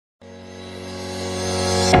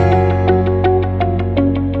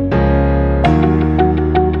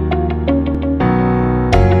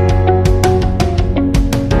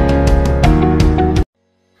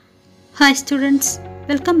Hi students,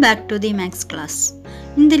 welcome back to the Maths class.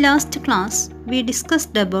 In the last class, we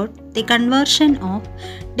discussed about the conversion of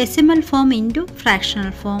decimal form into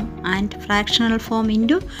fractional form and fractional form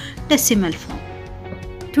into decimal form.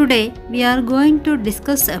 Today, we are going to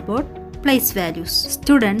discuss about place values.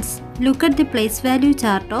 Students, look at the place value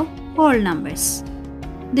chart of whole numbers.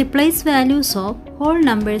 The place values of whole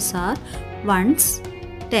numbers are ones,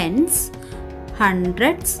 tens,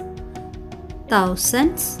 hundreds,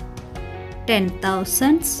 thousands,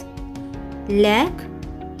 10,000s, lakh,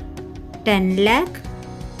 10 lakh,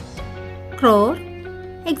 crore,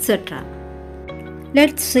 etc.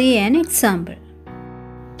 Let's see an example.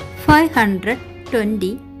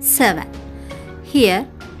 527. Here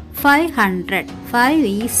 500. 5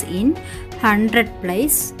 is in 100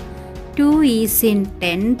 place, 2 is in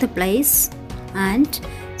 10th place and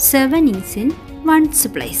 7 is in 1's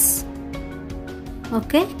place.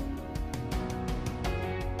 Okay?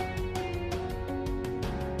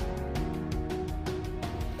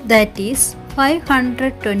 That is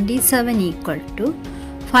 527 equal to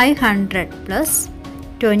 500 plus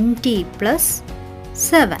 20 plus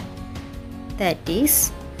 7. That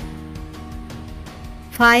is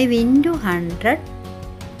 5 into 100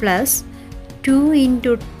 plus 2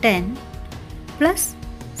 into 10 plus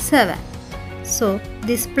 7. So,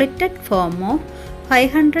 the splitted form of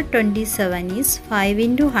 527 is 5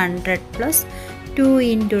 into 100 plus 2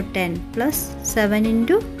 into 10 plus 7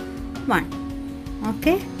 into 1.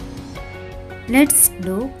 Okay? Let's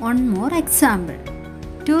do one more example.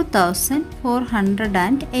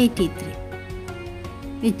 2483,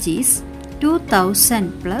 which is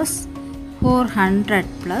 2000 plus 400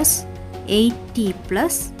 plus 80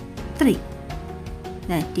 plus 3.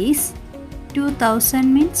 That is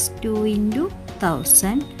 2000 means 2 into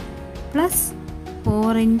 1000 plus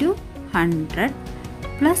 4 into 100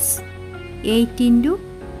 plus 8 into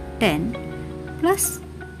 10 plus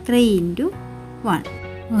 3 into 1.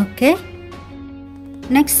 Okay.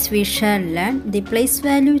 Next we shall learn the place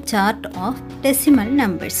value chart of decimal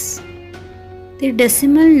numbers. The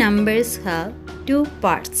decimal numbers have two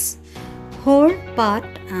parts, whole part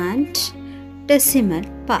and decimal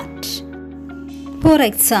part. For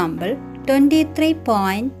example,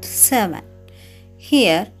 23.7.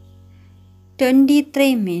 Here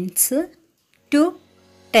 23 means 2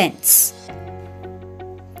 tens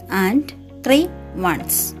and 3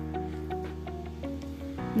 ones.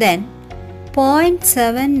 Then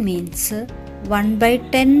 0.7 means 1 by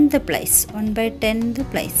 10th place. 1 by 10th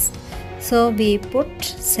place. So we put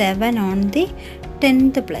 7 on the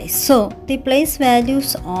 10th place. So the place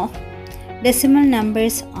values of decimal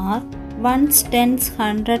numbers are ones, tens,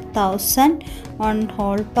 100, 1000 on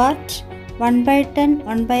whole part, 1 by 10,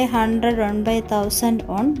 1 by 100, 1 by 1000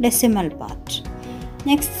 on decimal part.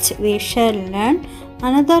 Next we shall learn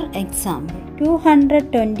another example.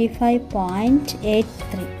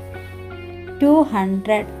 225.83.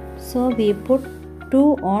 200. So we put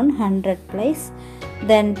 2 on 100 place,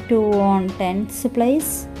 then 2 on tens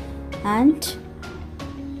place and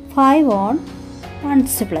 5 on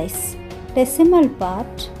ones place. Decimal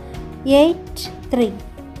part 83.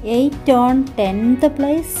 8 on 10th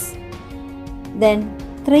place, then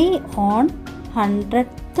 3 on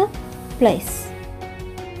 100th place.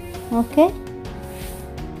 Okay.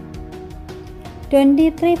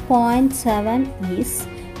 23.7 is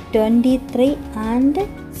 23 and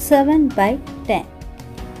 7 by 10.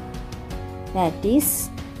 That is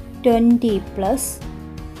 20 plus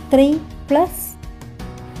 3 plus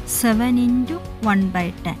 7 into 1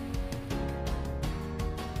 by 10,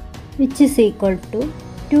 which is equal to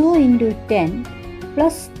 2 into 10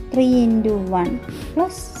 plus 3 into 1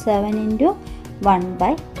 plus 7 into 1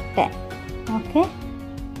 by 10. Okay.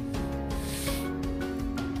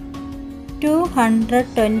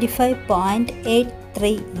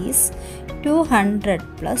 225.83 is 200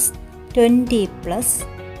 plus 20 plus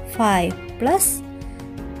 5 plus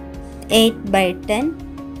 8 by 10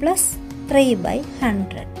 plus 3 by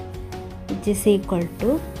 100, which is equal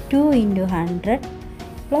to 2 into 100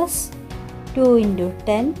 plus 2 into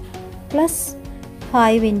 10 plus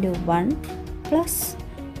 5 into 1 plus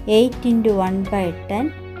 8 into 1 by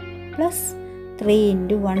 10 plus 3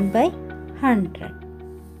 into 1 by 100.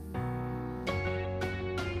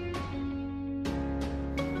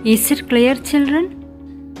 Is it clear, children?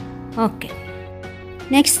 Okay.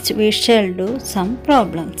 Next we shall do some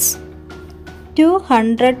problems.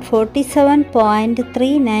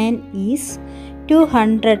 247.39 is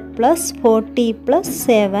 200 plus 40 plus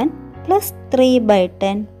 7 plus 3 by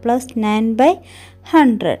 10 plus 9 by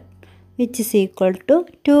 100, which is equal to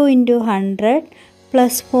 2 into 100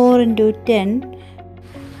 plus 4 into 10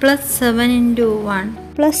 plus 7 into 1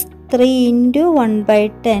 plus 3 into 1 by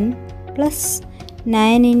 10 plus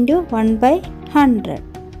 9 into 1 by 100.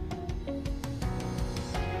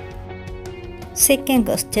 Second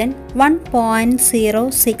question,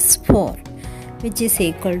 1.064 which is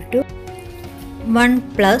equal to 1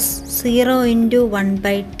 plus 0 into 1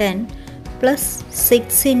 by 10 plus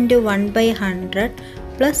 6 into 1 by 100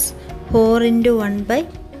 plus 4 into 1 by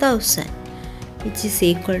 1000 which is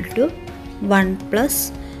equal to 1 plus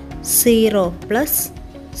 0 plus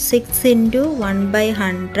 6 into 1 by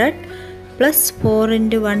 100 plus 4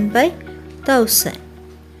 into 1 by 1000.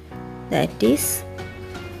 That is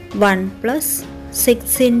 1 plus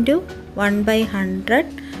 6 into 1 by 100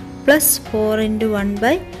 plus 4 into 1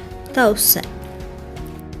 by 1000.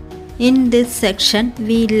 In this section,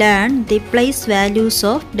 we learn the place values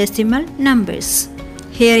of decimal numbers.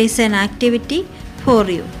 Here is an activity for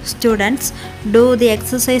you. Students, do the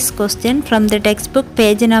exercise question from the textbook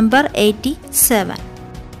page number 87.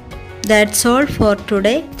 That's all for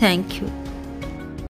today. Thank you.